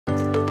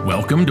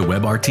Welcome to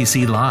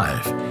WebRTC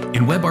Live.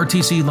 In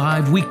WebRTC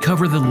Live, we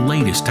cover the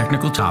latest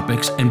technical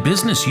topics and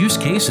business use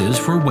cases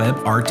for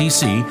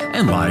WebRTC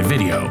and live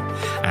video.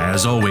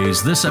 As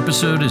always, this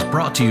episode is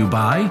brought to you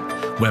by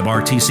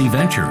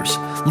WebRTC.Ventures,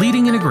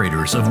 leading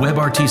integrators of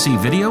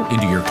WebRTC video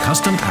into your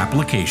custom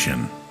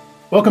application.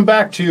 Welcome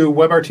back to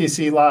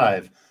WebRTC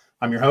Live.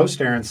 I'm your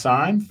host, Aaron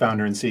Syme,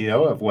 founder and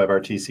CEO of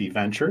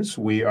WebRTC.Ventures.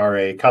 We are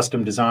a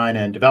custom design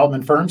and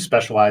development firm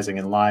specializing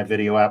in live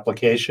video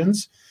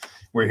applications.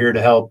 We're here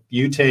to help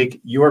you take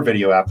your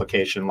video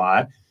application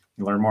live.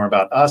 You learn more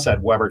about us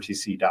at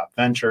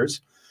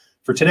WebRTC.Ventures.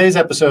 For today's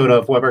episode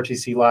of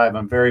WebRTC Live,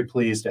 I'm very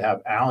pleased to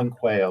have Alan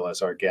Quayle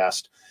as our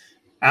guest.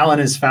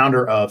 Alan is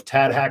founder of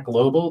TADHack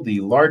Global,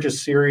 the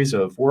largest series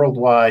of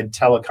worldwide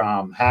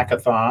telecom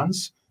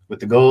hackathons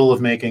with the goal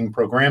of making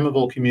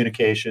programmable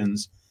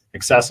communications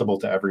accessible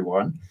to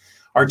everyone.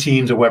 Our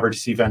teams at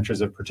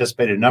WebRTC.Ventures have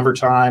participated a number of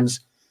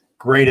times.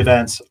 Great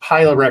events,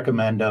 highly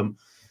recommend them.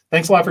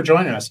 Thanks a lot for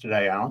joining us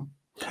today, Alan.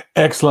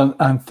 Excellent,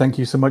 and thank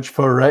you so much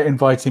for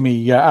inviting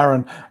me,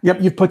 Aaron.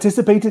 Yep, you've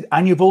participated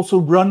and you've also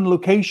run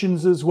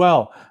locations as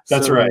well.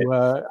 That's right.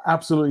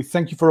 Absolutely.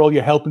 Thank you for all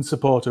your help and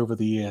support over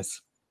the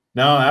years.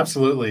 No,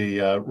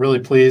 absolutely. Really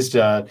pleased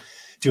to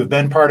have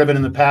been part of it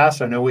in the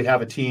past. I know we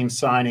have a team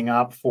signing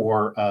up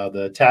for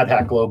the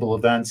TADHack Global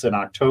events in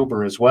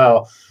October as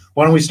well.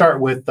 Why don't we start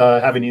with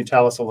having you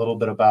tell us a little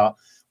bit about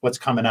what's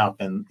coming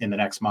up in the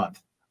next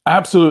month?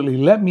 Absolutely.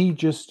 Let me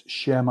just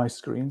share my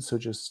screen. So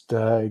just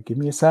give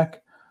me a sec.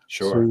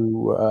 Sure.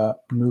 To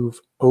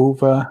move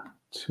over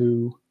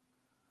to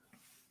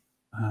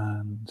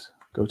and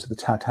go to the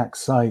TADHack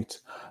site.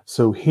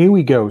 So here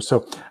we go.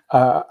 So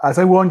as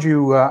I warned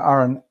you,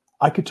 Aaron,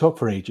 I could talk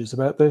for ages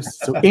about this.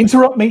 So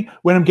interrupt me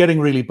when I'm getting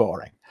really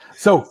boring.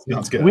 So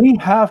we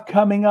have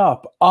coming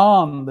up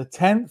on the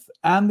 10th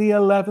and the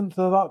 11th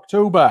of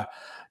October,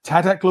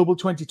 TADHack Global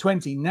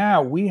 2020.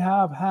 Now, we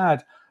have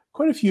had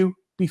quite a few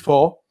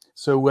before.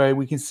 So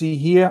we can see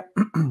here,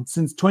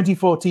 since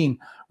 2014,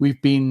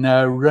 we've been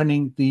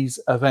running these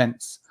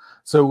events.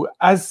 So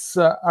as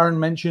Aaron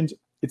mentioned,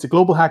 it's a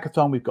global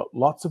hackathon. We've got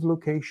lots of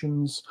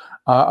locations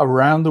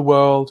around the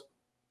world.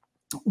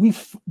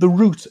 The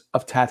root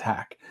of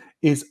TADHack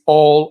is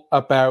all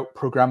about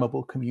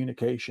programmable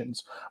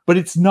communications, but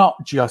it's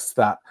not just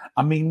that.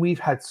 I mean, we've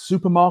had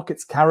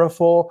supermarkets,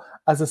 Carrefour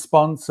as a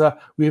sponsor.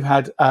 We've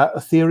had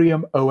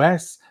Ethereum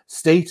OS,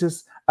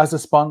 Status as a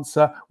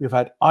sponsor. We've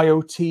had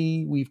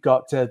IoT. We've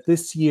got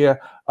this year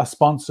a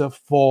sponsor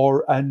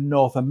for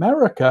North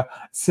America,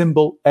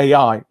 Symbol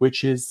AI,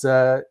 which is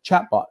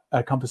chatbot,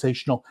 a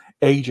conversational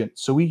agent.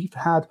 So we've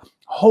had a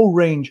whole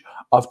range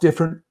of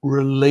different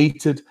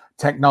related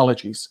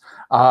technologies.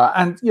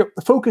 And the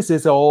focus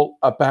is all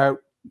about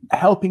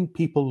helping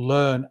people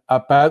learn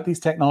about these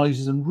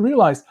technologies and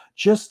realize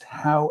just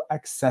how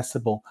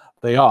accessible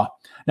they are.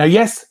 Now,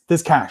 yes,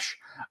 there's cash.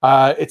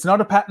 It's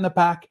not a pat in the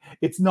back.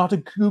 It's not a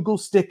Google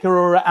sticker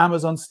or an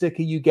Amazon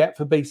sticker you get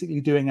for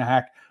basically doing a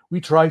hack.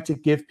 We try to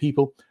give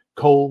people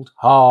cold,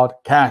 hard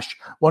cash.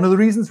 One of the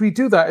reasons we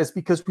do that is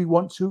because we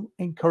want to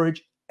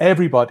encourage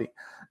everybody,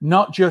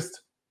 not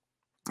just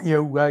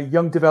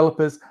young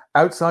developers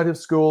outside of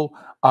school.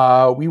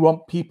 We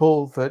want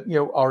people that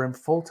are in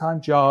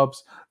full-time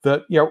jobs,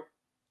 that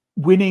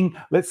winning,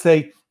 let's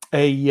say,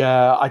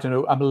 I don't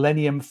know, a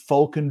Millennium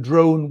Falcon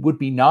drone would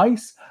be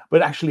nice,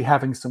 but actually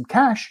having some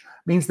cash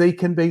means they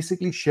can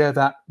basically share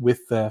that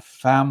with their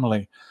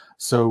family.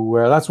 So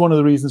that's one of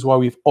the reasons why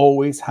we've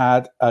always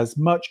had as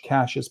much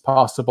cash as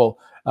possible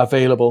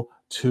available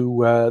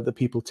to the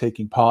people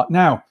taking part.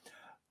 Now,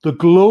 the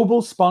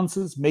global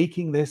sponsors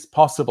making this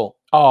possible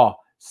are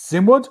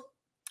Simwood,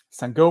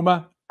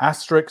 Sangoma,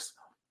 Asterix,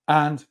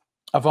 and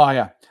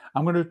Avaya.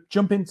 I'm going to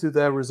jump into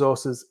their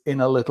resources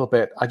in a little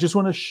bit. I just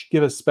want to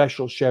give a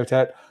special shout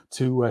out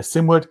to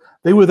Simwood.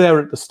 They were there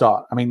at the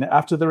start. I mean,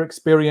 after their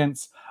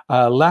experience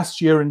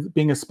last year in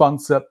being a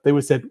sponsor, they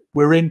said,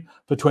 we're in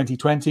for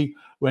 2020.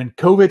 When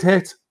COVID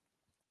hit,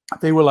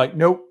 they were like,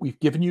 nope, we've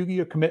given you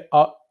your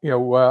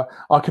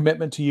our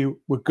commitment to you.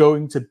 We're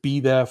going to be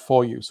there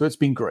for you. So it's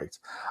been great.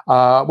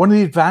 One of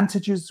the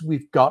advantages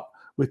we've got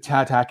with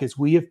TADHack is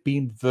we have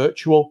been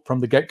virtual from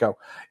the get-go,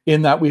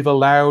 in that we've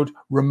allowed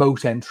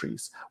remote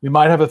entries. We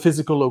might have a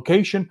physical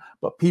location,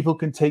 but people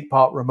can take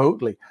part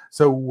remotely.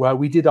 So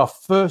we did our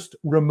first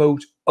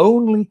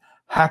remote-only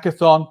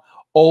hackathon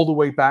all the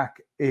way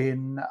back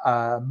in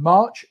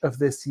March of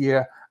this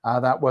year.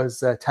 That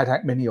was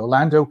TADHack Mini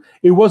Orlando.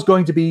 It was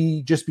going to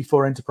be just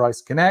before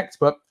Enterprise Connect,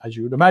 but as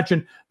you would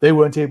imagine, they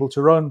weren't able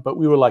to run. But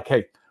we were like,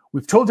 hey,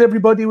 we've told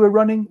everybody we're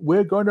running.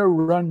 We're going to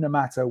run no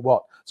matter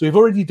what. So we've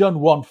already done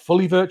one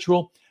fully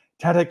virtual.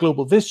 TADHack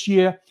Global this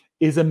year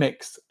is a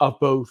mix of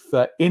both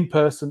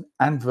in-person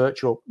and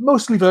virtual,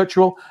 mostly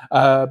virtual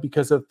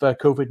because of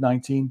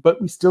COVID-19,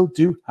 but we still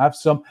do have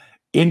some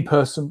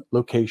in-person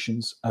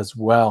locations as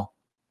well.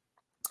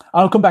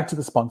 I'll come back to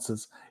the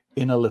sponsors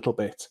in a little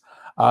bit.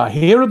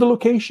 Here are the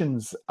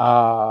locations.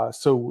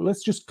 So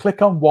let's just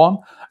click on one.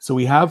 So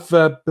we have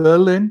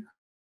Berlin.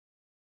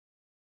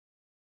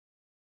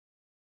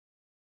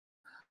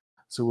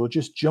 So we'll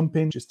just jump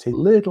in, just take a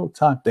little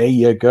time. There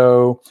you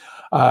go.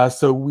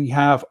 So we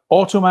have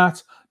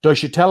Automat,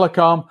 Deutsche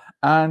Telekom,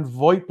 and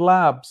VoIP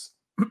Labs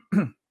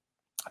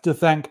to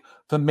thank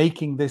for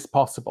making this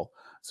possible.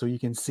 So you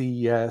can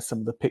see some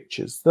of the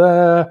pictures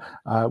there.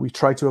 We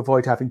try to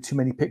avoid having too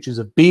many pictures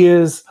of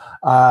beers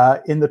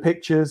in the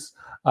pictures.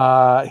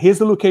 Here's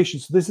the location.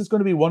 So this is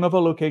going to be one of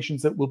our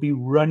locations that will be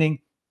running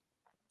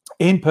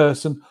in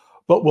person,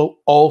 but will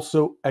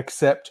also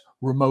accept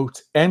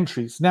remote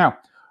entries. Now,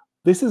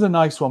 this is a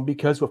nice one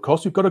because, of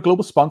course, we've got our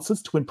global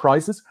sponsors to win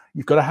prizes.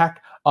 You've got to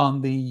hack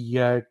on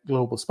the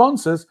global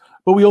sponsors,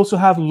 but we also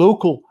have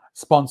local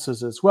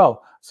sponsors as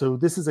well. So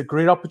this is a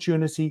great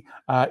opportunity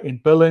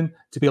in Berlin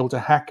to be able to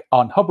hack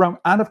on HubRound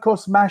and, of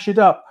course, mash it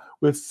up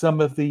with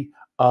some of the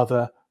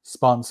other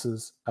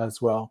sponsors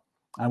as well.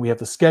 And we have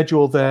the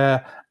schedule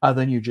there, and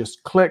then you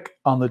just click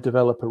on the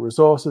developer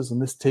resources,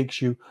 and this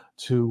takes you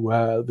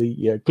to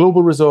the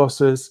global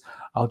resources.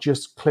 I'll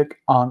just click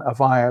on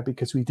Avaya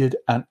because we did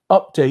an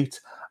update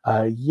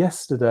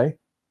yesterday,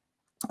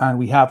 and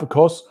we have, of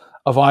course,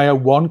 Avaya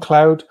One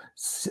Cloud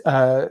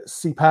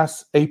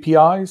CPaaS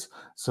APIs.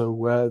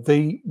 So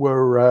they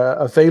were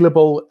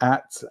available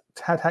at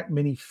TADHack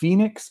Mini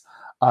Phoenix,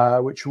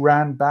 which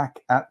ran back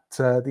at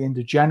the end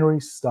of January,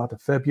 start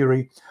of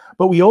February.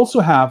 But we also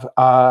have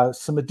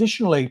some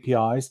additional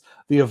APIs,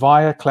 the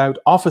Avaya Cloud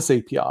Office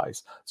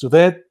APIs. So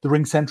they're the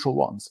RingCentral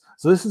ones.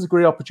 So this is a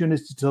great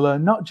opportunity to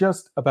learn not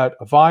just about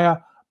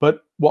Avaya,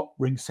 but what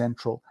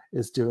RingCentral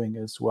is doing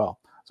as well.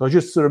 So I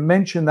just sort of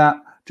mentioned that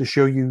to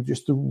show you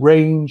just the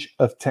range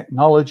of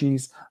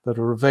technologies that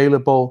are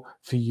available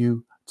for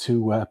you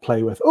to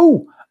play with.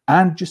 Oh,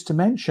 and just to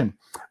mention,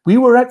 we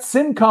were at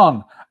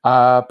SimCon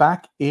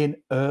back in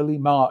early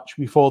March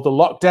before the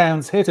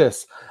lockdowns hit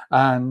us,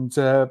 and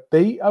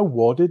they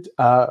awarded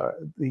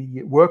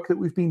the work that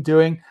we've been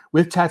doing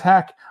with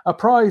TADHack a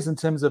prize in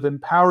terms of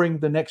empowering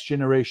the next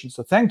generation.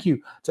 So thank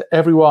you to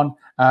everyone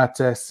at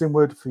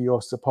Simwood for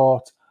your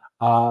support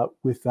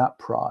with that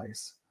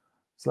prize.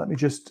 So let me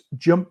just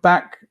jump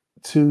back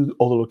to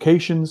all the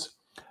locations.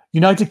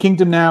 United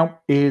Kingdom now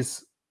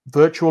is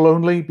virtual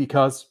only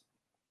because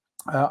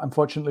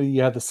unfortunately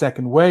the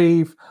second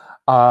wave.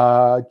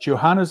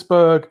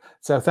 Johannesburg,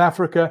 South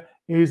Africa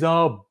is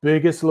our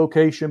biggest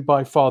location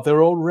by far.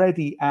 They're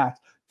already at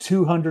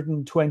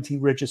 220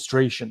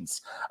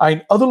 registrations.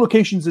 Other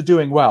locations are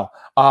doing well.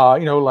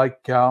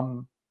 Like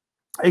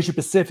Asia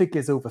Pacific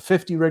is over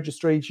 50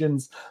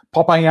 registrations.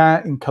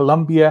 Popeye in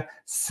Colombia,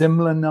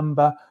 similar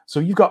number.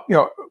 So you've got,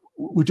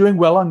 we're doing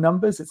well on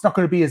numbers. It's not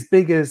going to be as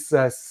big as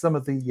some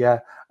of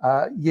the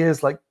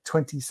years like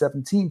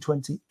 2017,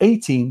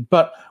 2018,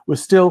 but we're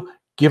still,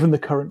 given the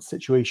current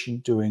situation,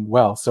 doing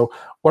well. So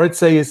what I'd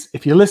say is,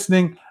 if you're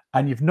listening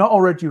and you've not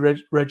already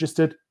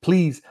registered,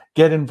 please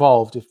get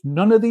involved. If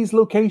none of these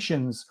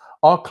locations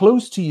are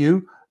close to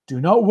you, do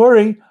not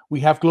worry. We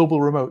have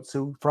global remote.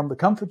 So from the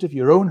comfort of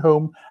your own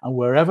home and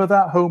wherever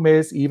that home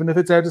is, even if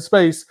it's out of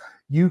space,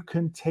 you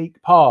can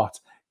take part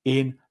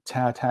in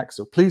TADHack.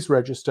 So please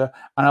register.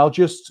 And I'll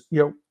just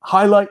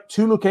highlight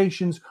two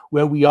locations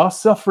where we are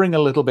suffering a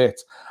little bit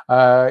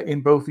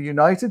in both the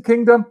United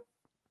Kingdom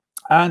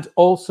and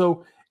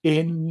also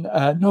in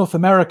North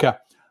America.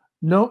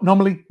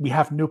 Normally, we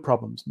have no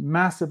problems.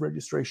 Massive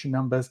registration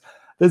numbers.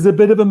 There's a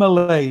bit of a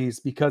malaise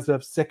because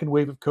of second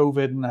wave of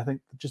COVID, and I think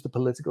just the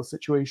political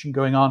situation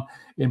going on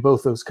in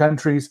both those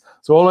countries.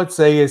 So all I'd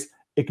say is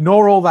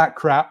ignore all that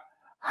crap.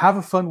 Have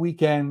a fun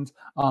weekend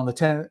on the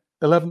 10th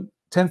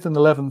and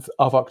 11th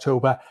of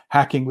October,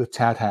 hacking with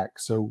TADHack.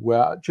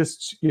 So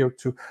just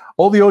to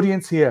all the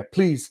audience here,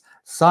 please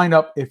sign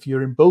up if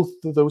you're in both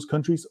of those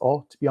countries,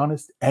 or to be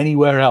honest,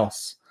 anywhere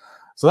else.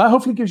 So that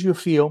hopefully gives you a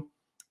feel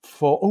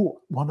for,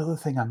 one other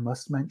thing I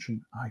must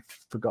mention. I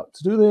forgot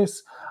to do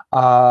this.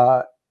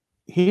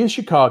 Here's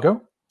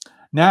Chicago.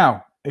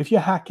 Now, if you're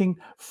hacking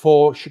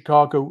for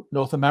Chicago,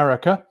 North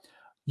America,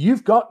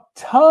 you've got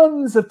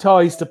tons of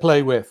toys to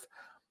play with.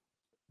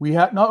 We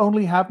not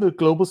only have the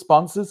global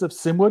sponsors of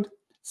Simwood,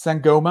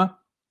 Sangoma,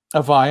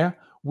 Avaya,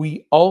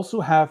 we also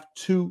have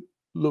two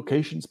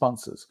location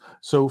sponsors.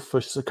 So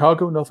for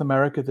Chicago, North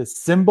America, there's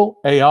Symbol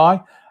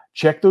AI.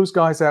 Check those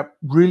guys out.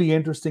 Really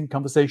interesting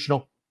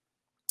conversational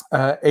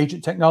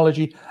agent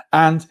technology.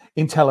 And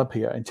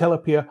Intelipia.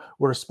 Intelipia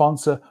were a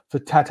sponsor for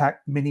TADHack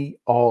Mini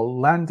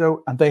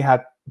Orlando, and they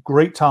had a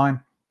great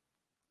time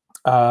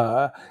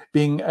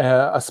being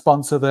a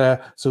sponsor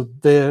there. So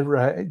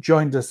they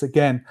joined us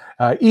again,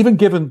 even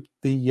given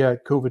the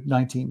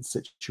COVID-19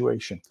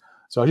 situation.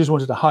 So I just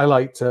wanted to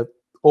highlight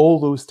all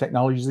those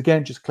technologies.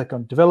 Again, just click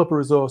on developer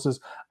resources,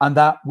 and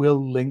that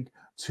will link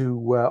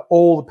to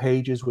all the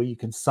pages where you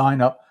can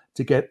sign up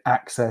to get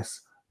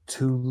access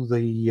to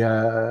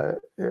the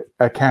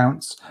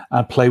accounts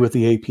and play with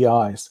the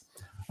APIs.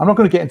 I'm not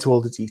going to get into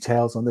all the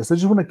details on this. I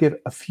just want to give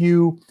a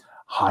few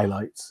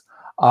highlights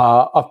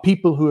of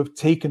people who have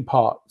taken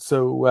part.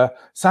 So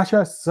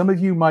Sasha, some of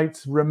you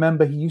might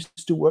remember, he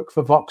used to work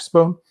for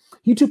Voxbone.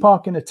 He took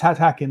part in a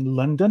TADHack in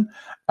London.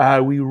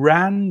 We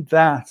ran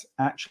that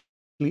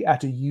actually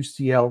at a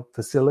UCL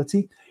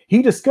facility.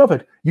 he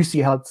discovered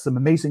UC had some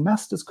amazing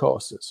master's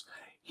courses.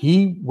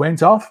 He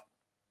went off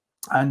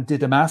and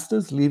did a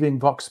master's, leaving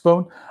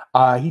Voxbone.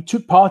 He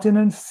took part in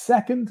a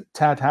second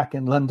TADHack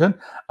in London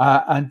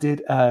and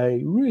did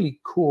a really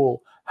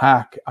cool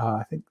hack.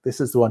 I think this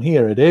is the one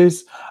here. It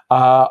is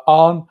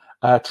on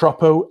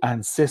Tropo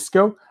and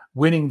Cisco,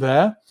 winning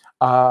there.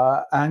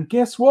 And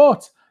guess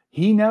what?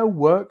 He now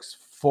works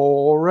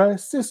for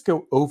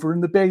Cisco over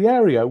in the Bay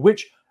Area,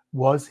 which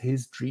was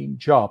his dream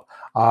job.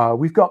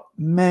 We've got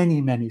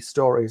many, many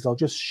stories. I'll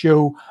just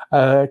show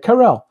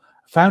Quayle,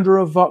 founder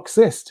of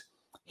Voxist.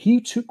 He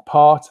took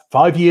part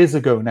 5 years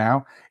ago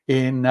now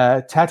in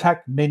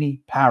TADHack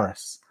Mini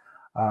Paris.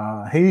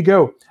 Here you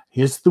go.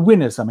 Here's the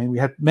winners. I mean, we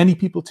had many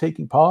people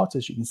taking part,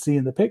 as you can see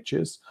in the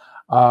pictures.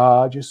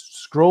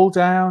 Just scroll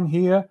down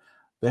here.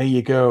 There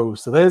you go.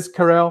 So there's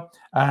Quayle,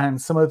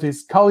 and some of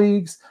his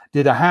colleagues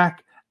did a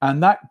hack,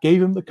 and that gave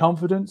him the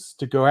confidence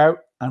to go out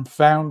and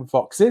found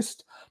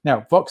Voxist.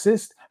 Now,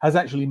 Voxist has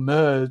actually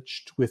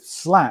merged with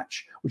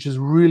Slatch, which is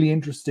a really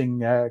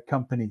interesting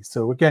company.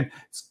 So again,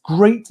 it's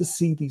great to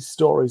see these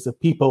stories of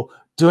people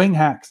doing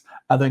hacks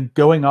and then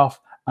going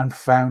off and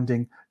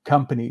founding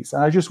companies.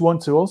 And I just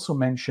want to also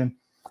mention,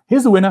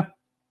 here's the winner,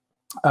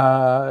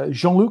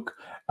 Jean-Luc.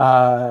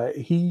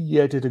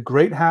 He did a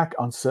great hack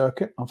on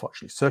Circuit.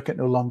 Unfortunately, Circuit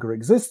no longer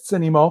exists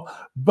anymore,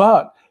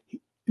 but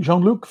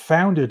Jean-Luc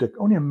founded,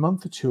 only a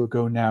month or two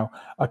ago now,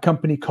 a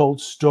company called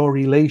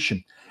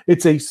Storylation.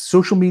 It's a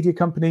social media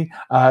company,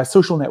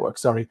 social network,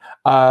 sorry.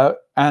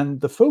 And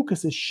the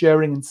focus is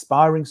sharing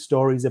inspiring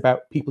stories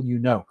about people you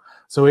know.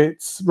 So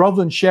it's rather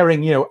than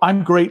sharing,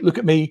 I'm great, look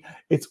at me.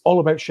 It's all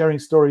about sharing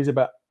stories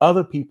about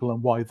other people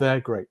and why they're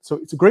great. So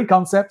it's a great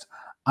concept.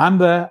 I'm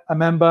there, a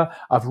member.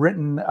 I've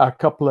written a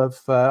couple of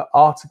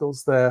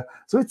articles there.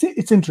 So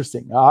it's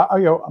interesting.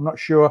 I'm not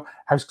sure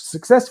how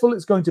successful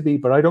it's going to be,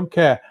 but I don't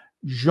care.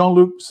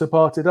 Jean-Luc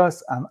supported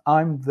us, and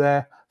I'm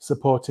there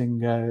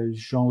supporting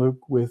Jean-Luc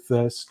with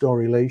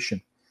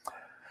Storylation.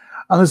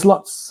 And there's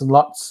lots and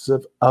lots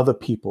of other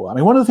people. I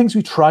mean, one of the things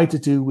we try to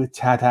do with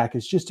TADHack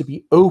is just to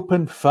be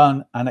open,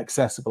 fun, and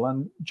accessible.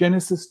 And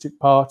Genesis took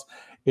part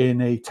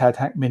in a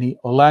TADHack Mini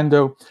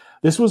Orlando.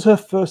 This was her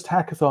first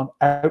hackathon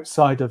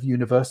outside of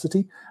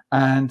university.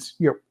 And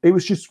it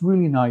was just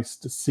really nice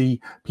to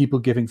see people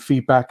giving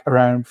feedback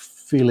around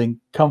feeling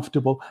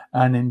comfortable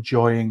and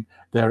enjoying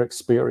their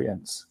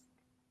experience.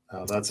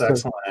 Oh, that's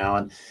excellent,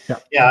 Alan.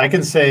 Yeah, I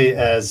can say,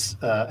 as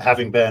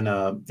having been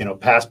a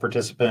past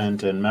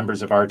participant and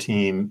members of our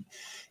team,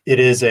 it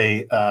is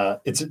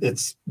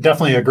it's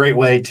definitely a great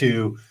way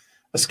to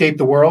escape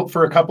the world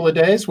for a couple of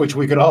days, which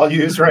we could all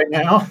use right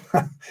now.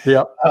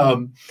 Yeah.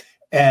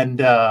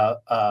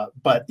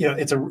 But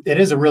it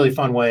is a really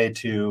fun way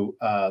to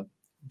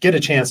get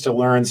a chance to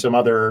learn some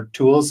other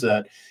tools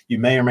that you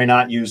may or may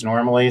not use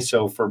normally.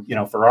 So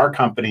for our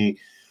company,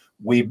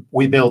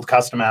 we build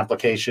custom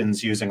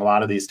applications using a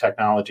lot of these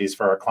technologies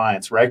for our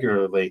clients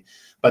regularly.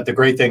 But the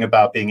great thing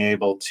about being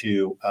able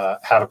to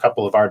have a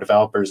couple of our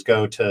developers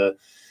go to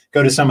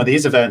some of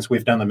these events,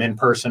 we've done them in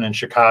person in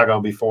Chicago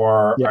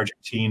before, yep.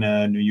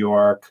 Argentina, New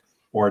York,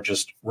 or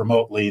just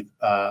remotely,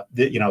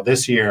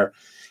 this year.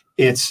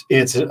 It's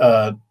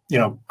a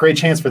great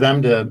chance for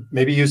them to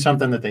maybe use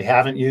something that they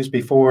haven't used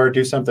before,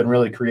 do something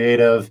really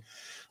creative.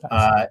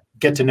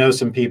 Get to know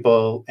some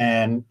people.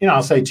 And,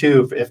 I'll say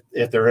too,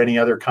 if there are any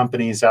other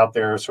companies out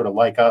there sort of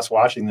like us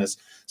watching this,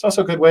 it's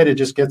also a good way to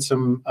just get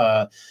some,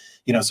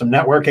 some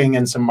networking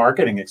and some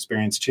marketing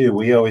experience too.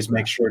 We always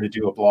make sure to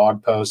do a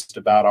blog post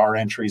about our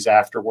entries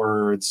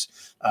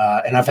afterwards.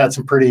 And I've had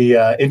some pretty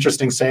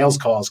interesting sales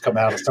calls come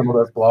out of some of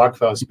those blog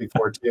posts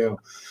before too.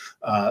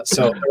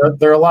 So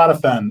they're a lot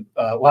of fun,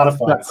 great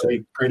events.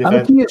 And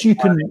the key is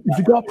if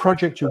you've got a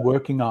project you're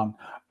working on,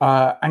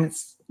 and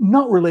it's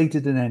not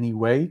related in any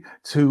way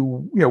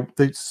to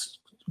the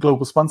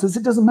global sponsors,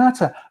 it doesn't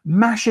matter.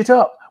 Mash it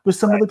up with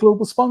some of the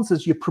global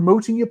sponsors. You're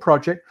promoting your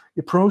project,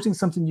 you're promoting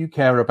something you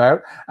care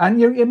about,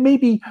 and it may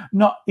be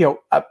not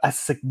a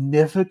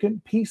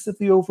significant piece of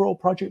the overall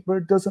project, but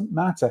it doesn't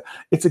matter.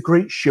 It's a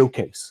great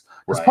showcase.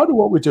 Because part of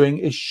what we're doing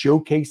is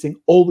showcasing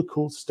all the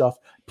cool stuff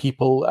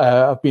people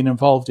have been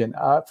involved in.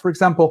 For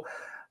example,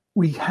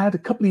 we had a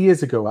couple of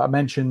years ago, I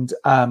mentioned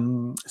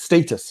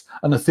Status,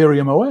 and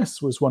Ethereum OS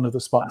was one of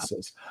the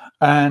sponsors.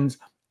 And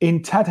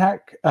in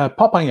TADHack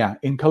Papaya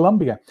in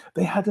Colombia,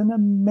 they had an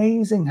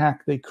amazing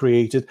hack they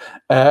created.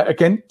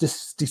 Again,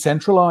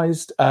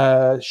 decentralized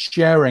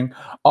sharing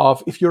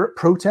of, if you're at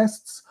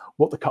protests,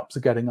 what the cops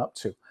are getting up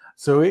to.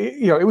 So,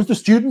 it was the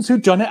students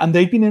who'd done it, and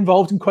they'd been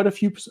involved in quite a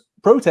few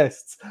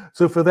protests.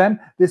 So for them,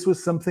 this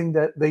was something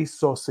that they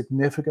saw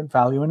significant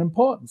value and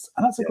importance.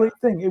 And that's a great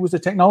thing. It was a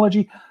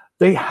technology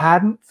they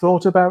hadn't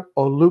thought about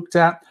or looked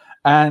at.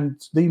 And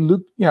they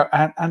looked,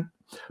 and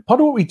part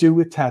of what we do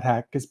with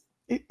TADHack is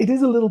it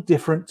is a little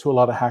different to a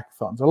lot of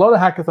hackathons. A lot of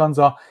hackathons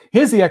are,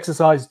 here's the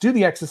exercise, do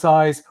the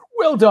exercise,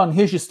 well done,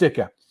 here's your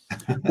sticker.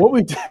 What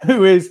we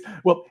do is,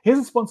 here's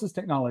the sponsors'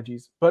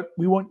 technologies, but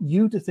we want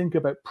you to think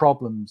about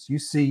problems you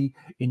see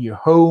in your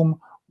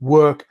home,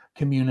 work,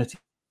 community.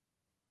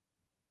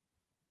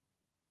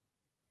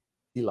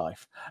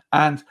 life,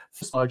 and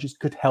technologies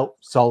could help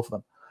solve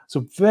them.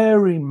 So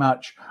very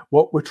much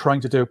what we're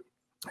trying to do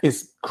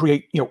is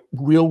create,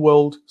 real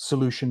world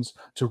solutions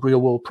to real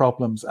world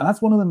problems. And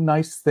that's one of the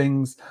nice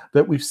things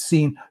that we've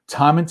seen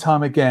time and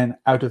time again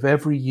out of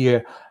every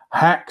year.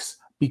 Hacks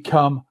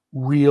become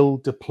real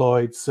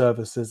deployed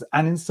services.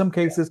 And in some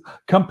cases,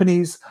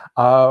 companies,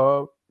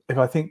 if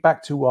I think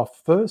back to our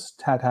first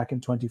TADHack in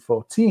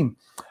 2014,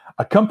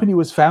 a company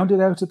was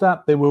founded out of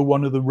that. They were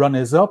one of the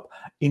runners up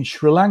in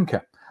Sri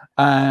Lanka,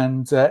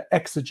 and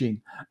Exogene.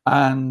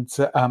 And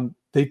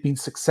they've been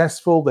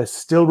successful. They're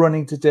still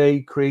running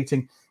today,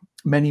 creating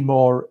many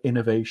more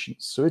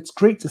innovations. So it's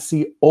great to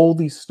see all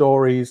these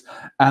stories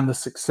and the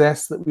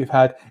success that we've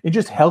had in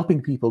just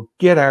helping people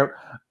get out,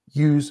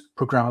 use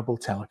programmable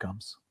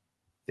telecoms.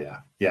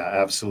 Yeah,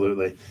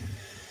 absolutely.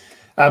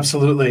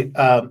 Absolutely.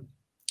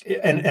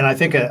 And I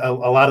think a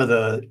lot of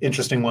the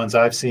interesting ones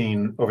I've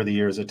seen over the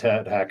years at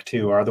TADHack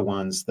too are the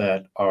ones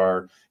that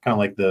are kind of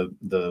like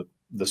the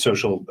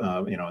social,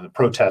 the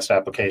protest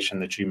application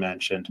that you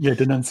mentioned. Yeah,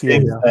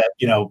 denunciation.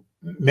 That,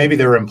 maybe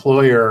their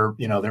employer,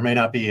 there may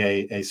not be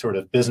a sort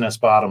of business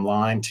bottom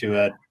line to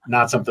it,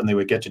 not something they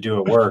would get to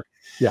do at work.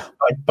 Yeah,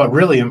 but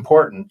really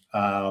important.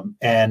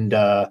 And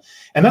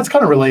that's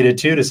kind of related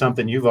too to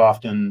something you've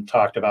often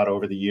talked about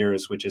over the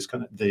years, which is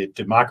kind of the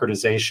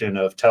democratization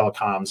of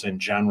telecoms in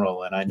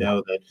general. And I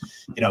know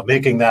that,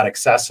 making that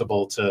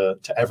accessible to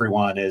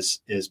everyone has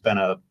been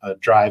a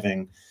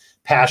driving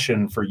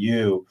passion for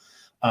you.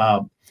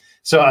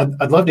 So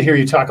I'd love to hear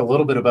you talk a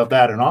little bit about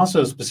that, and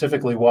also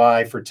specifically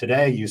why for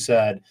today you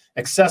said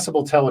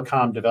accessible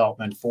telecom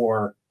development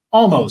for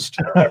almost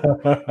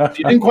everyone.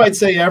 You didn't quite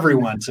say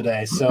everyone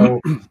today. So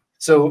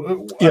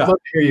I'd love to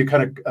hear you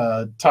kind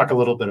of talk a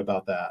little bit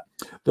about that.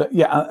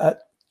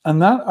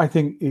 And that I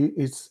think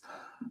it's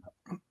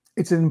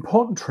an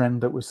important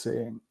trend that we're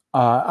seeing.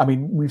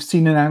 We've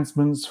seen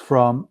announcements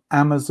from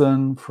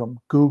Amazon, from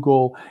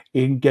Google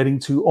in getting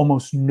to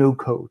almost no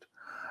code,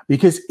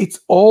 because it's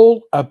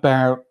all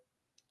about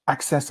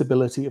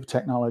accessibility of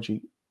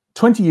technology.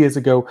 20 years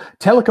ago,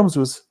 telecoms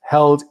was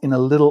held in a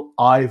little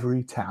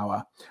ivory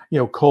tower,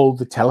 called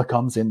the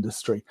telecoms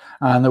industry.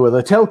 And there were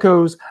the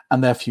telcos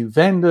and their few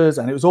vendors,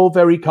 and it was all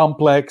very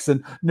complex,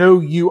 and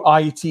no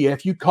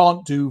UITF, you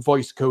can't do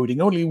voice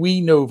coding, only we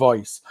know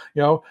voice.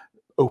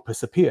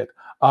 Opus appeared.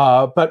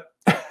 But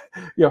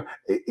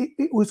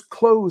it was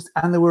closed,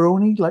 and there were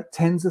only like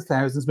tens of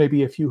thousands,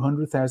 maybe a few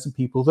 100,000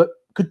 people that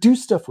could do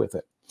stuff with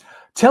it.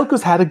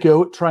 Telcos had a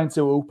go at trying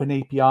to open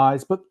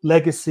APIs, but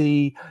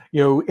legacy,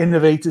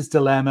 innovator's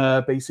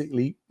dilemma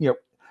basically,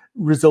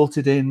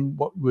 resulted in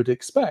what we would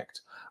expect.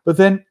 But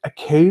then a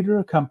cadre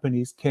of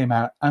companies came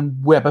out and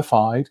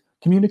webified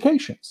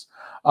communications.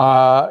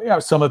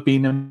 Some have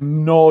been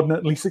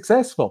inordinately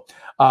successful,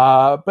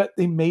 but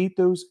they made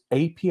those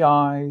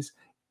APIs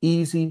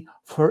easy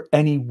for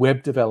any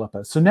web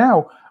developer. So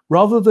now,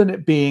 rather than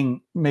it being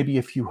maybe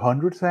a few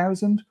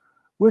 100,000,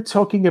 we're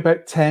talking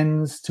about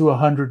tens to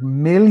 100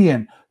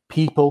 million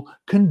people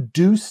can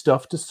do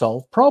stuff to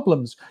solve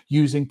problems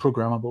using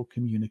programmable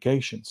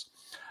communications.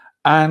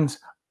 And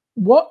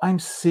what I'm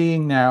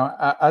seeing now,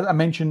 I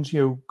mentioned,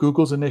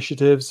 Google's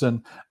initiatives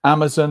and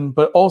Amazon,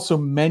 but also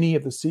many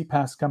of the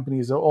CPaaS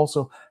companies are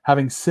also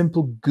having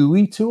simple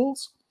GUI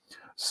tools,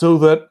 so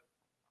that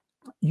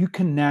you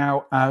can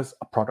now, as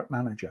a product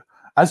manager,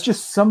 as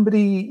just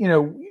somebody,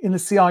 in a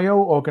CIO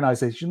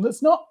organization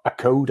that's not a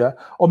coder,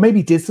 or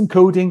maybe did some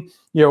coding,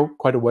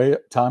 quite a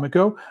time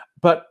ago,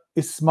 but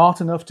is smart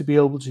enough to be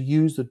able to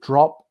use the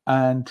drop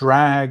and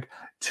drag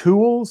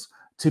tools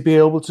to be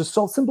able to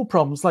solve simple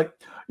problems. Like,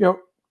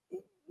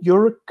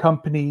 you're a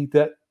company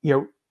that,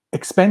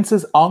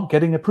 expenses aren't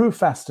getting approved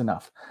fast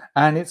enough,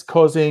 and it's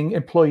causing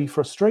employee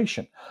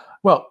frustration.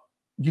 Well,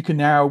 you can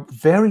now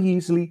very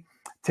easily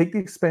take the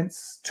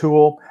expense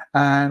tool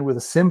and with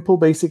a simple,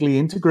 basically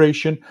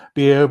integration,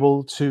 be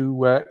able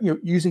to,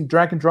 using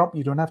drag and drop,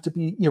 you don't have to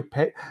be,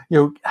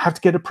 have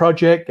to get a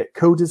project, get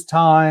coders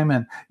time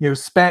and,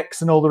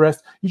 specs and all the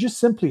rest. You just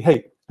simply,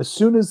 hey, as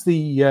soon as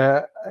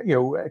the,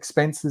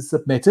 expense is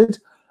submitted,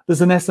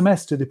 there's an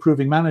SMS to the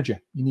approving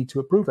manager. You need to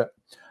approve it.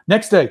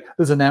 Next day,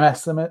 there's an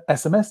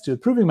SMS to the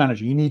approving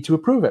manager. You need to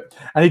approve it.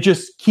 And it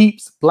just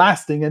keeps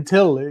blasting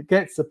until it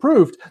gets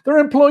approved. Their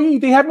employee,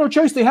 they have no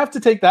choice. They have to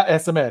take that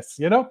SMS,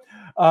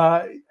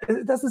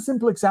 That's a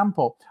simple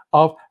example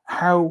of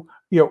how,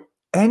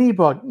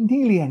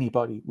 nearly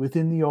anybody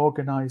within the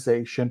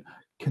organization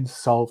can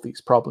solve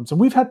these problems. And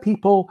we've had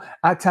people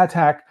at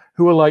TADHack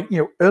who are like,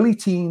 early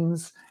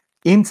teens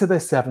into their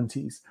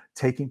 70s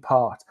taking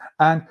part.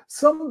 And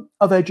some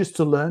are there just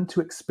to learn, to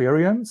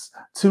experience,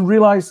 to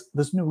realize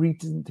there's no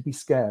reason to be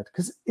scared.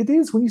 Because it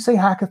is, when you say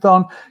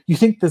hackathon, you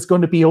think there's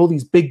going to be all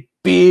these big,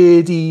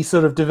 beardy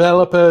sort of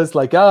developers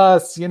like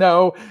us,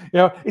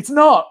 it's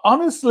not,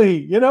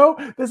 honestly,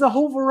 there's a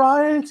whole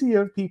variety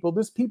of people.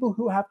 There's people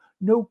who have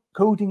no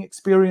coding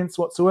experience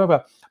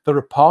whatsoever. They're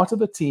a part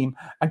of a team.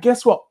 And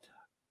guess what?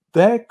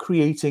 They're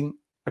creating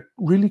a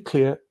really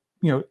clear,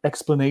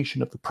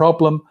 explanation of the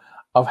problem,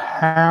 of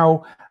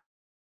how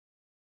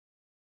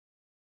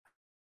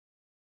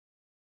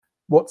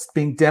what's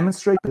being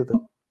demonstrated to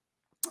them,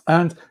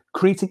 and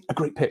creating a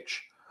great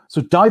pitch.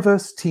 So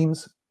diverse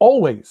teams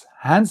always,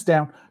 hands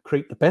down,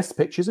 create the best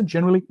pitches and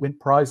generally win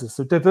prizes.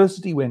 So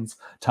diversity wins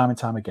time and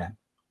time again.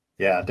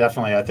 Yeah,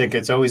 definitely. I think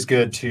it's always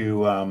good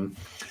to,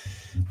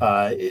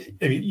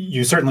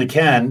 you certainly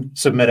can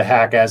submit a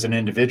hack as an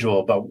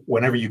individual, but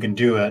whenever you can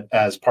do it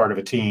as part of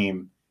a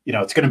team,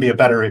 it's going to be a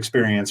better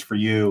experience for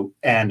you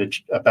and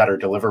a better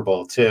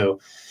deliverable too.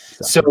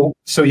 Exactly.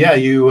 So yeah,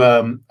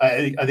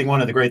 I think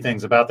one of the great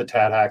things about the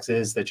TADHacks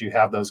is that you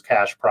have those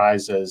cash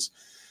prizes.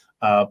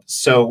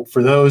 So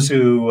for those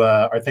who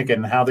are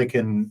thinking how they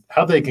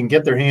can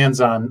get their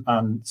hands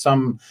on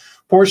some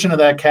portion of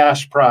that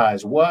cash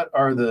prize, what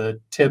are the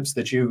tips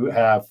that you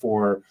have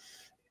for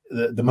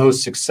the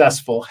most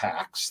successful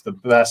hacks, the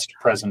best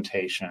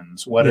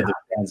presentations? What are the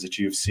trends that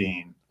you've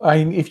seen?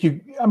 I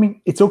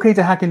mean, it's okay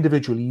to hack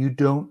individually. You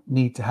don't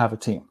need to have a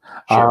team.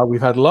 Sure.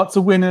 We've had lots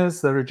of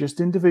winners that are just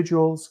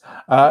individuals.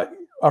 I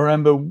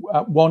remember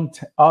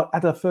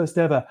at our first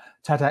ever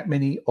TADHack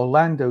Mini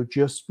Orlando,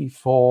 just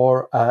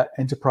before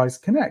Enterprise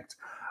Connect,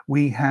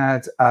 we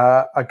had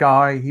a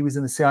guy, he was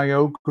in the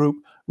CIO group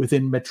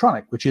within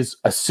Medtronic, which is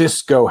a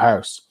Cisco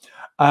house.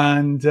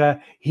 And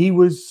he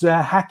was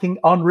hacking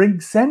on Ring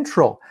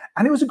Central.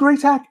 And it was a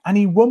great hack. And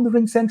he won the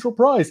Ring Central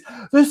prize.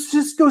 The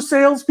Cisco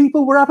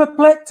salespeople were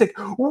apoplectic.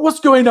 What's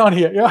going on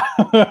here? Yeah.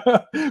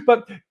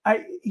 But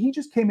he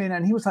just came in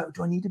and he was like,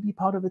 do I need to be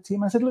part of a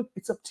team? I said, look,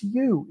 it's up to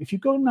you. If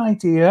you've got an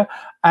idea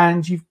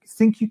and you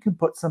think you can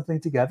put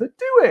something together,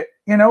 do it.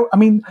 I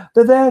mean,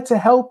 they're there to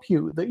help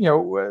you.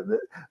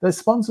 The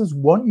sponsors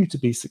want you to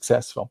be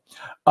successful.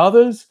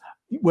 Others,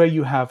 where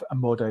you have a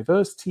more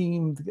diverse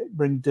team,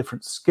 bring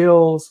different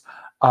skills,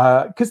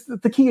 because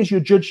the key is you're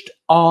judged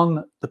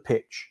on the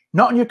pitch,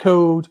 not on your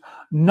code,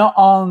 not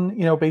on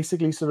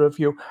basically sort of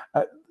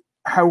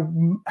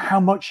how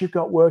much you've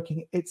got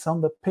working. It's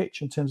on the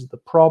pitch in terms of the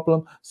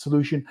problem,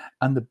 solution,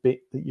 and the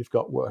bit that you've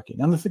got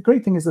working. And the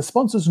great thing is the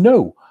sponsors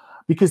know,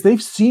 because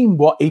they've seen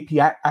what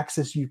API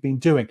access you've been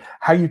doing,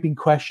 how you've been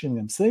questioning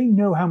them, so they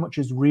know how much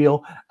is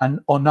real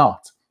or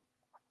not.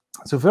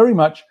 So very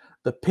much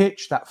the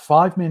pitch, that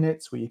 5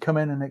 minutes where you come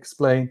in and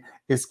explain,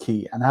 is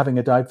key. And having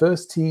a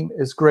diverse team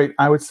is great.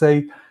 I would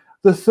say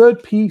the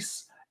third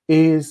piece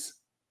is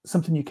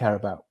something you care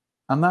about.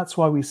 And that's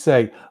why we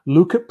say,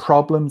 look at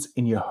problems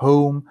in your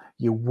home,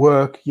 your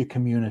work, your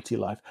community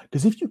life.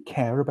 Because if you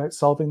care about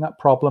solving that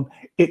problem,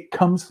 it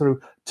comes through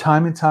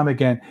time and time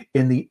again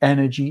in the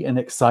energy and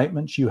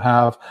excitement you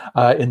have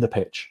in the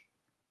pitch.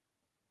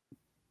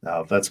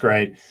 Oh, that's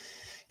great.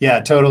 Yeah,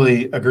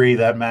 totally agree.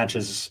 That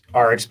matches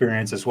our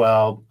experience as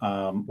well.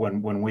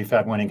 When we've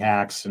had winning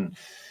hacks, and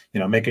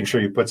making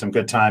sure you put some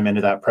good time into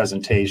that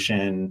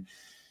presentation.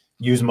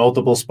 Use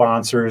multiple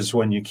sponsors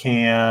when you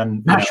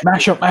can.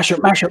 Mash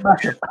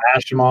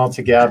them all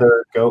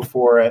together. Go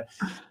for it.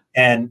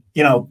 And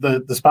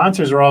the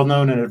sponsors are all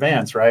known in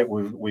advance, right?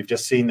 We've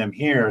just seen them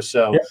here,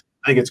 so yeah.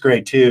 I think it's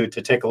great too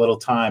to take a little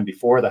time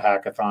before the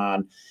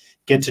hackathon.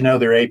 Get to know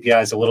their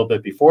APIs a little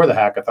bit before the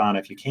hackathon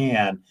if you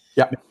can.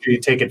 Yeah. Make sure you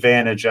take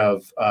advantage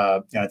of,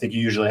 I think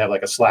you usually have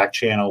like a Slack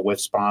channel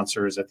with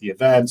sponsors at the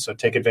event. So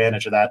take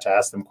advantage of that to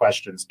ask them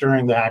questions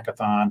during the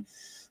hackathon.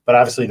 But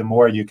obviously, the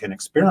more you can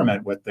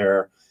experiment with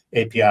their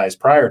APIs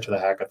prior to the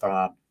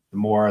hackathon, the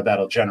more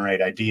that'll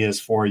generate ideas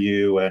for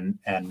you and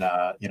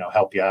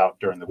help you out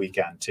during the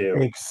weekend too.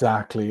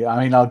 Exactly.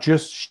 I mean, I'll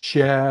just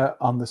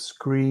share on the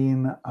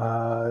screen.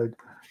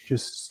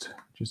 Just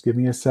give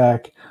me a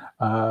sec.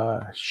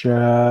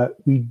 Share.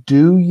 We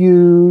do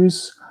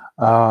use,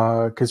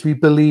 because we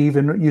believe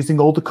in using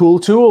all the cool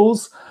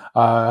tools.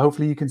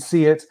 Hopefully you can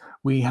see it.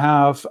 We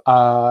have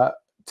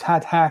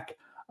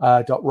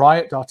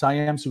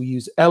TADHack.riot.im. So we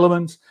use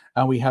Element,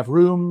 and we have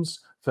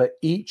rooms for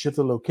each of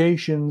the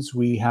locations.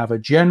 We have a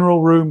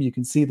general room. You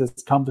can see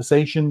there's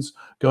conversations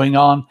going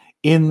on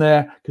in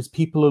there because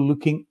people are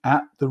looking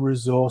at the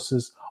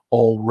resources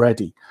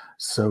already.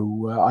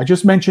 So I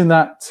just mentioned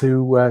that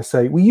to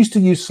say we used to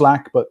use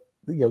Slack, but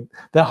they're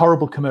a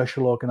horrible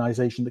commercial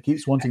organization that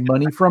keeps wanting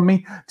money from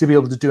me to be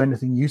able to do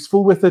anything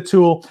useful with the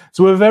tool.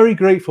 So we're very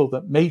grateful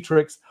that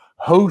Matrix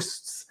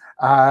hosts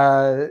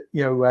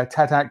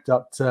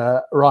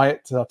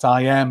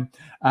TADHack.riot.im,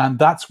 and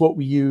that's what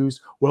we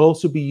use. We'll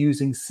also be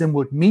using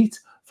Simwood Meet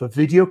for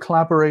video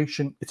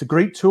collaboration. It's a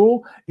great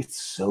tool.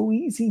 It's so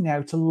easy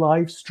now to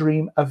live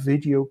stream a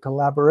video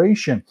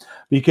collaboration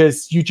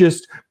because you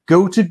just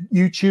go to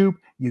YouTube,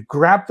 you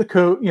grab the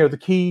code, the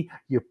key,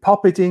 you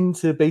pop it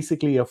into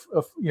basically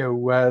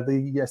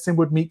the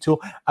Simwood Meet tool,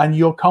 and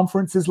your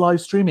conference is live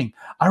streaming.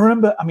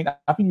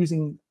 I've been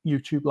using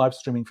YouTube live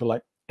streaming for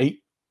like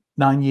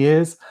 8-9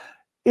 years.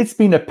 It's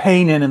been a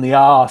pain in the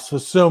ass for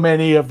so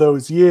many of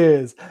those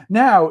years.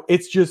 Now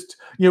it's just,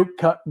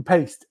 cut and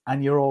paste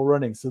and you're all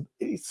running. So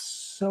it's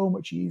so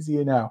much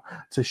easier now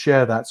to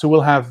share that. So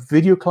we'll have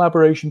video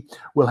collaboration,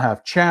 we'll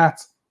have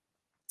chat,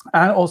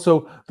 And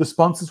also the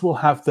sponsors will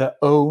have their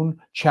own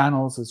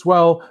channels as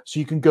well. So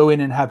you can go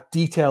in and have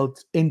detailed,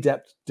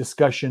 in-depth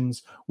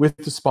discussions with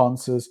the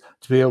sponsors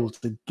to be able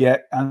to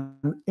get, and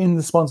in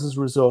the sponsors'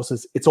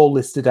 resources, it's all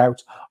listed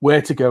out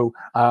where to go.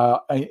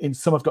 In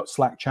some have got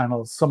Slack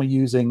channels, some are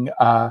using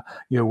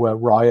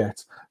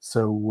Riot.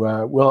 So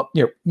well,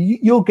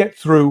 you'll get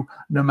through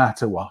no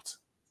matter what.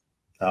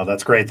 Oh,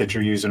 that's great that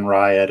you're using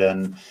Riot,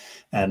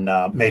 and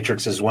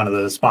Matrix is one of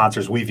the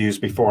sponsors we've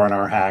used before in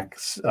our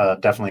hacks.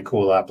 Definitely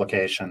cool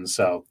application.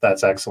 So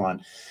that's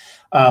excellent.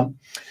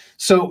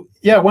 So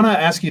yeah, I want to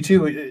ask you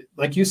too,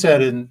 like you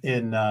said in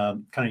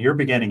kind of your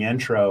beginning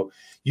intro,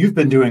 you've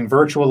been doing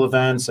virtual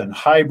events and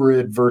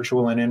hybrid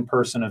virtual and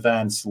in-person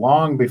events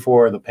long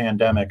before the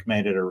pandemic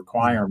made it a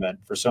requirement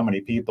for so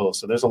many people.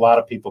 So there's a lot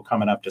of people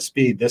coming up to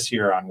speed this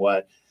year on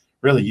what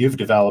really you've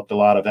developed a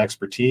lot of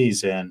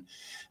expertise in.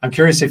 I'm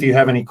curious if you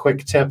have any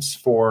quick tips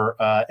for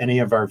any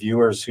of our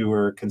viewers who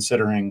are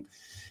considering,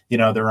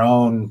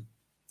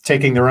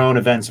 taking their own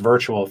events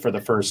virtual for the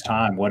first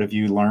time. What have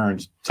you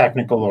learned,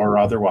 technical or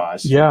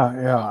otherwise?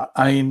 Yeah.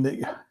 I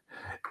mean,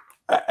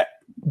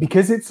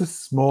 because it's a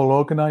small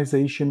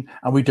organization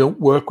and we don't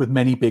work with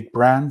many big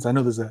brands. I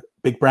know there's a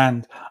big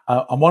brand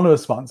on one of the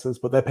sponsors,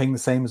 but they're paying the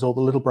same as all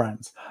the little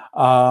brands.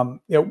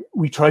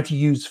 We try to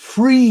use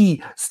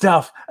free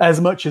stuff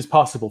as much as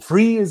possible.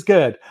 Free is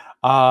good.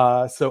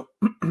 So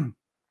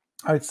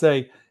I would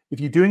say if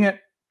you're doing it,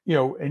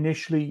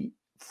 initially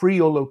free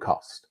or low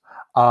cost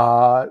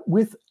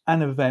with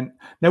an event.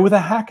 Now with a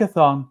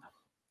hackathon,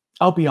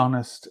 I'll be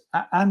honest,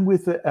 and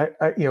with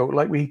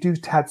like we do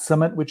TAD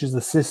Summit, which is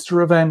the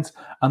sister event,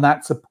 and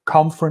that's a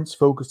conference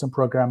focused on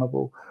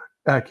programmable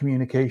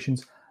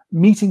communications.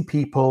 Meeting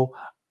people,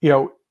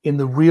 in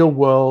the real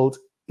world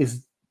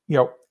is,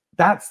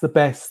 that's the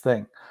best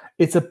thing.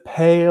 It's a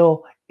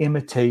pale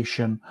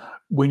imitation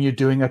when you're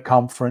doing a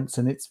conference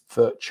and it's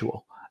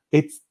virtual.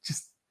 It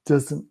just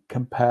doesn't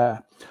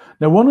compare.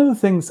 Now, one of the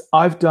things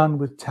I've done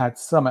with TAD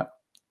Summit,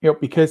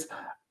 because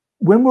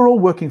when we're all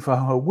working from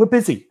home, we're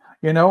busy.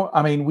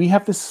 I mean, we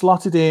have this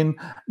slotted in,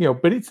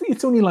 but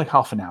it's only like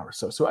half an hour or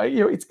so. So,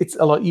 it's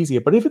a lot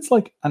easier. But if it's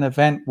like an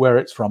event where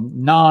it's from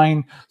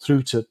 9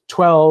 through to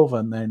 12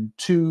 and then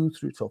 2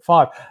 through till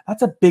 5,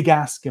 that's a big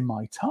ask in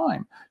my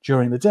time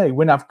during the day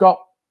when I've got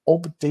all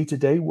the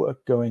day-to-day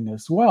work going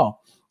as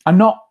well. I'm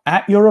not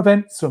at your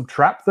event, so I'm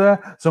trapped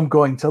there. So I'm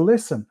going to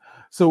listen.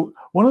 So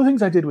one of the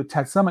things I did with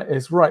TAD Summit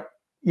is,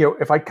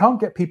 if I can't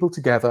get people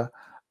together,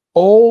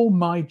 all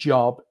my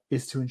job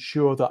is to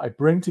ensure that I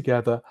bring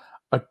together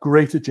a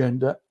great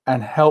agenda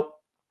and help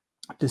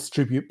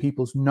distribute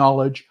people's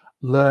knowledge,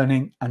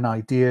 learning, and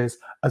ideas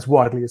as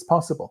widely as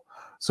possible.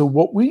 So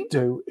what we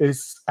do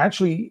is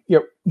actually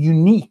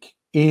unique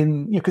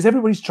in, because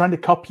everybody's trying to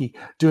copy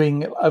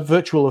doing a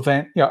virtual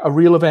event, a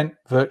real event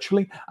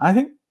virtually. I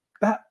think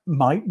that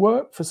might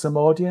work for some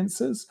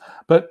audiences,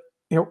 but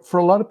for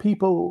a lot of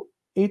people,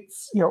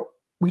 it's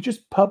we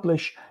just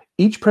publish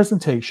each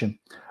presentation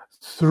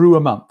through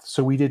a month.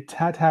 So we did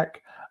TAD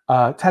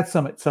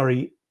Summit,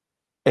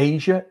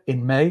 Asia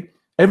in May.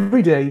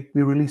 Every day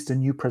we released a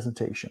new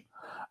presentation.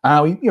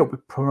 We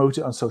promote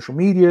it on social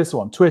media, so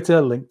on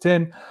Twitter,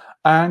 LinkedIn,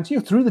 and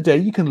through the day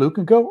you can look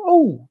and go,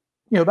 oh,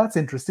 that's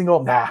interesting,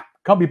 or nah,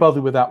 can't be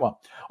bothered with that one.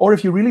 Or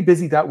if you're really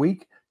busy that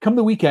week, come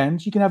the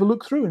weekend, you can have a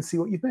look through and see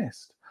what you've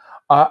missed.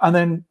 And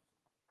then,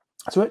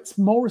 so it's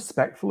more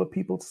respectful of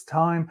people's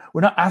time.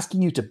 We're not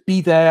asking you to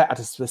be there at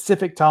a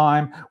specific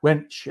time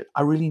when, shit,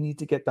 I really need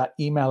to get that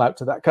email out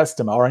to that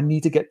customer, or I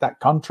need to get that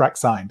contract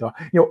signed, or,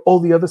 all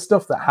the other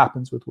stuff that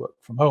happens with work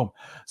from home.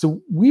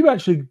 So we've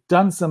actually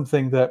done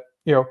something that,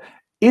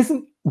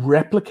 isn't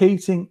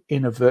replicating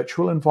in a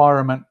virtual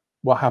environment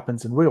what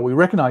happens in real. We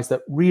recognize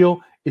that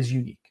real is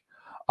unique.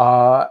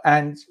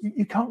 And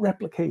you can't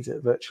replicate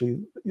it virtually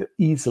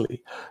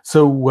easily.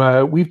 So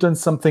we've done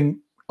something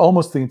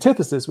almost the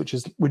antithesis, which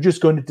is we're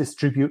just going to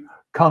distribute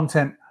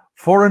content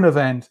for an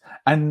event,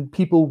 and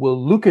people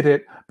will look at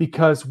it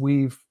because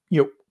we've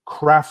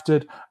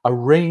crafted a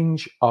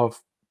range of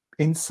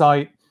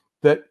insight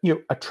that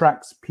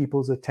attracts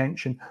people's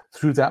attention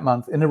through that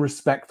month in a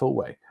respectful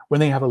way when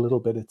they have a little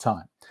bit of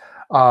time.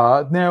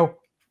 Now,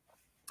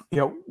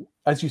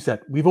 as you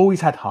said, we've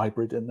always had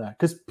hybrid in there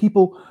because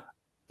people,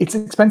 it's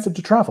expensive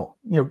to travel.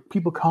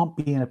 People can't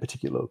be in a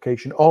particular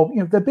location, or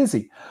they're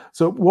busy.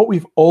 So what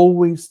we've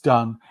always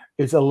done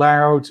is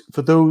allowed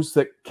for those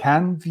that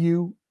can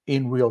view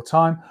in real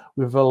time.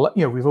 We've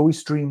always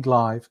streamed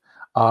live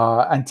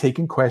and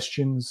taken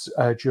questions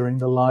during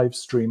the live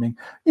streaming.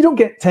 You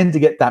don't tend to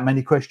get that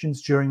many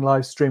questions during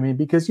live streaming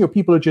because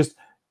people are just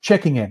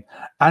checking in.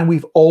 And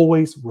we've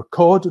always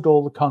recorded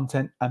all the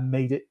content and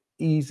made it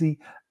easy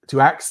to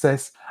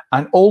access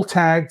and all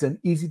tagged and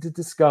easy to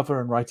discover,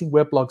 and writing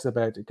weblogs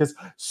about it. Because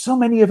so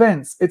many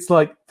events, it's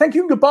like, thank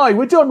you and goodbye,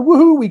 we're done,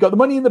 woohoo, we got the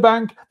money in the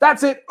bank,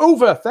 that's it,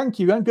 over, thank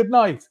you and good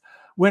night.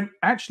 When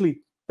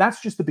actually,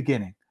 that's just the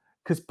beginning.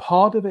 Because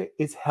part of it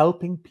is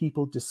helping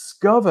people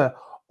discover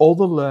all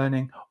the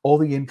learning, all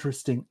the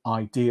interesting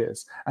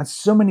ideas. And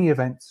so many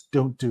events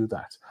don't do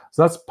that.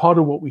 So that's part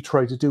of what we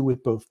try to do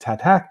with both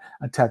TADHack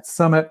and TAD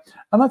Summit.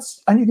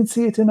 And you can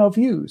see it in our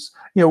views.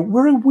 You know,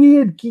 we're a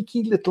weird,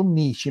 geeky little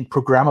niche in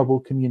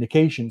programmable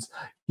communications.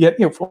 Yet,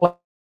 you know,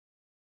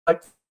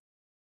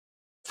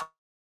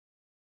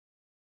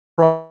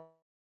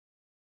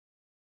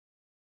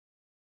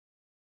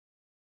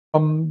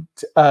 from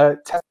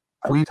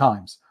 3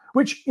 times,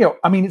 which, you know,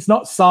 I mean, it's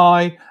not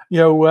sci, you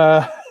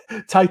know,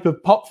 type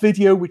of pop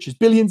video, which is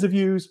billions of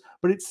views,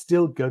 but it's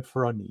still good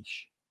for our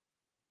niche.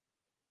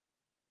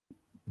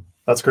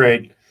 That's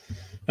great.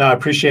 No, I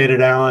appreciate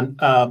it, Alan.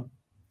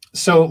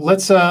 So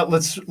let's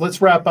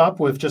wrap up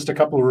with just a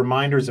couple of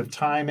reminders of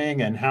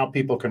timing and how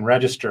people can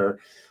register.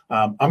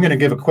 I'm going to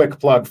give a quick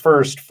plug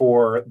first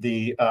for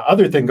the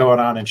other thing going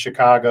on in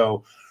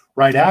Chicago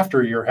right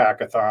after your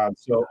hackathon.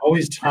 So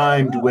always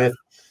timed with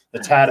the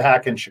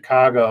TADHack in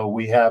Chicago,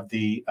 we have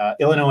the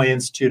Illinois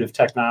Institute of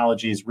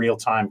Technology's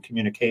Real-Time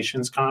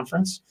Communications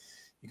Conference.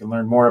 You can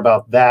learn more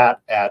about that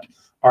at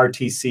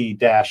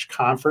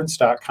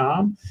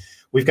rtc-conference.com.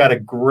 We've got a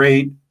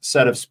great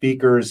set of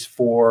speakers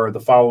for the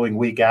following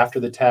week after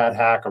the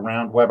TADHack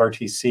around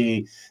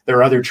WebRTC. There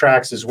are other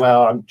tracks as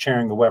well. I'm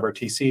chairing the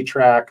WebRTC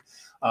track.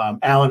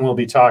 Alan will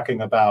be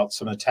talking about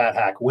some of the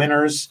TADHack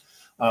winners.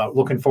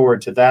 Looking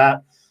forward to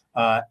that.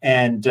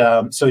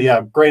 So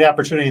yeah, great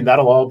opportunity, and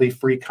that'll all be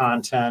free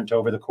content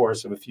over the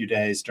course of a few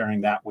days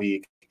during that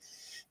week.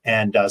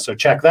 And so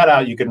check that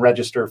out. You can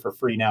register for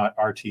free now at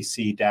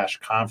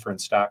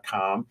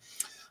rtc-conference.com.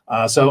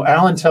 So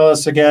Alan, tell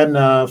us again,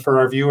 for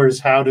our viewers,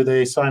 how do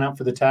they sign up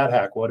for the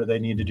TADHack? What do they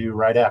need to do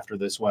right after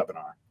this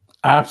webinar?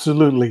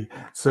 Absolutely.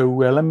 So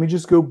let me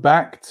just go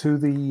back to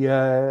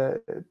the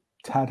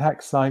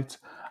TADHack site,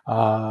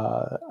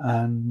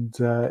 and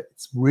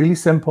it's really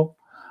simple.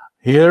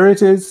 Here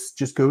it is.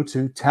 Just go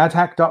to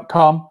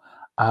TADHack.com,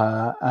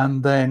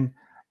 and then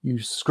you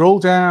scroll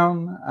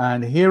down,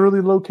 and here are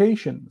the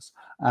locations.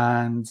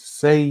 And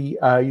say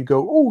you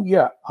go, oh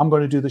yeah, I'm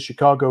going to do the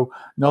Chicago,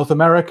 North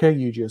America.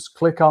 You just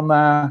click on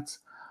that.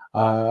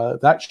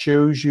 That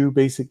shows you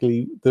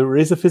basically there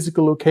is a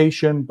physical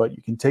location, but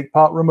you can take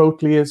part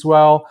remotely as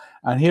well.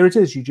 And here it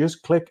is. You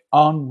just click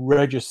on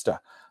register.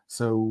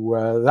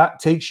 So that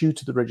takes you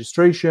to the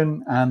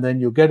registration, and then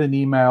you'll get an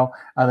email,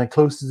 and then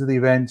closer to the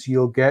event,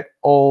 you'll get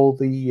all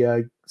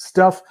the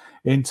stuff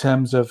in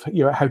terms of,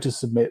 you know, how to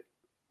submit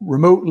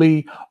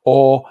remotely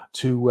or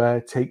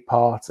to take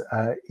part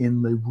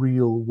in the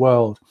real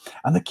world.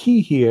 And the key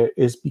here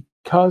is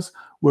because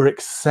we're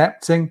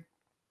accepting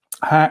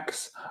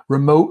hacks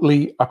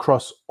remotely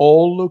across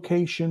all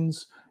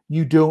locations,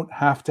 you don't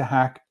have to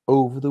hack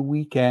over the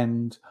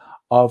weekend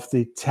of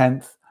the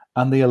 10th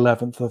and the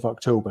 11th of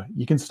October.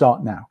 You can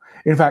start now.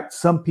 In fact,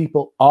 some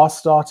people are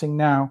starting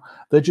now.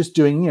 They're just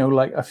doing, you know,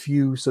 like a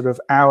few sort of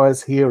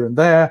hours here and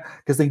there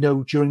because they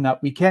know during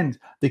that weekend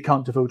they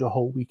can't devote a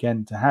whole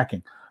weekend to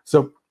hacking.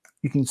 So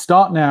you can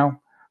start now,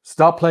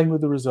 start playing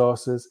with the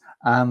resources,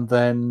 and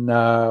then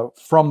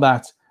from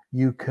that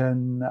you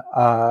can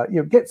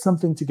you know, get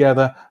something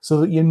together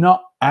so that you're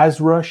not as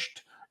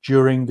rushed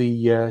during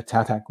the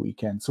TADHack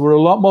weekend. So we're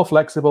a lot more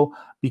flexible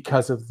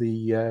because of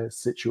the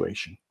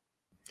situation.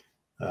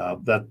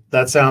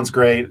 That sounds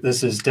great.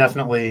 This is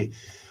definitely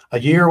a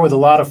year with a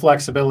lot of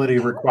flexibility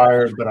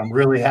required, but I'm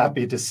really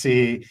happy to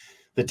see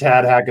the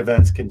TADHack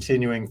events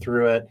continuing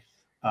through it.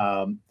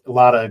 A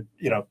lot of,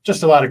 you know,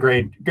 just a lot of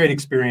great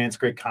experience,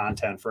 great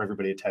content for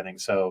everybody attending.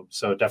 So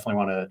definitely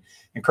want to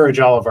encourage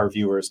all of our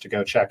viewers to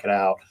go check it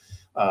out,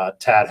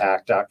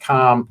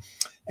 TADHack.com,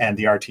 and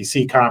the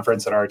RTC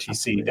conference at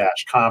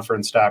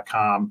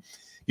rtc-conference.com.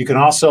 You can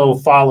also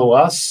follow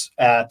us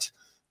at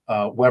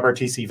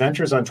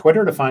WebRTC.Ventures on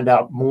Twitter to find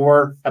out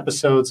more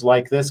episodes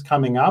like this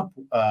coming up.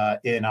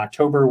 In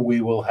October,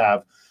 we will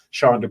have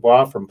Sean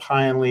Dubois from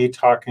Pionly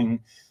talking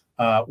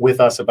with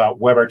us about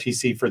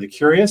WebRTC for the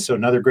curious. So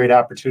another great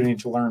opportunity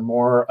to learn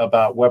more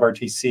about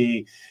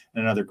WebRTC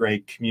and another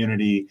great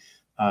community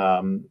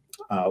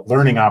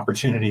learning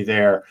opportunity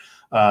there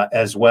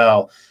as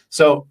well.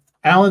 So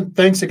Alan,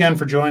 thanks again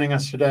for joining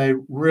us today.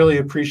 Really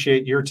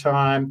appreciate your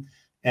time,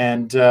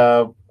 and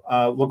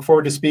look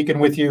forward to speaking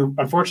with you.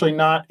 Unfortunately,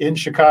 not in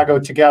Chicago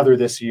together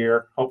this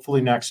year, hopefully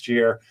next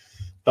year,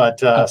 but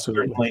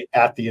certainly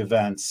at the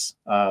events.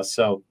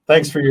 So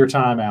thanks for your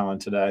time, Alan,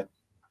 today.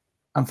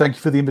 And thank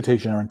you for the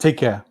invitation, Aaron. Take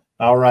care.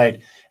 All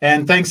right.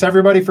 And thanks,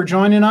 everybody, for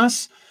joining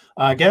us.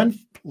 Again,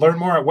 learn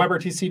more at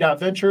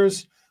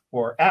WebRTC.Ventures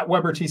or at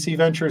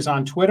WebRTC.Ventures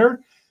on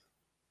Twitter.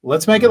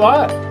 Let's make it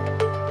live.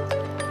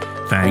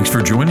 Thanks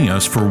for joining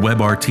us for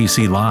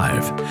WebRTC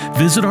Live.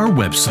 Visit our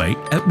website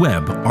at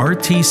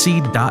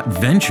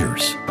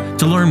WebRTC.Ventures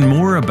to learn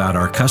more about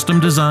our custom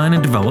design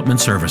and development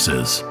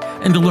services,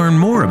 and to learn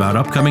more about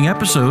upcoming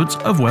episodes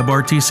of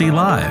WebRTC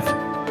Live.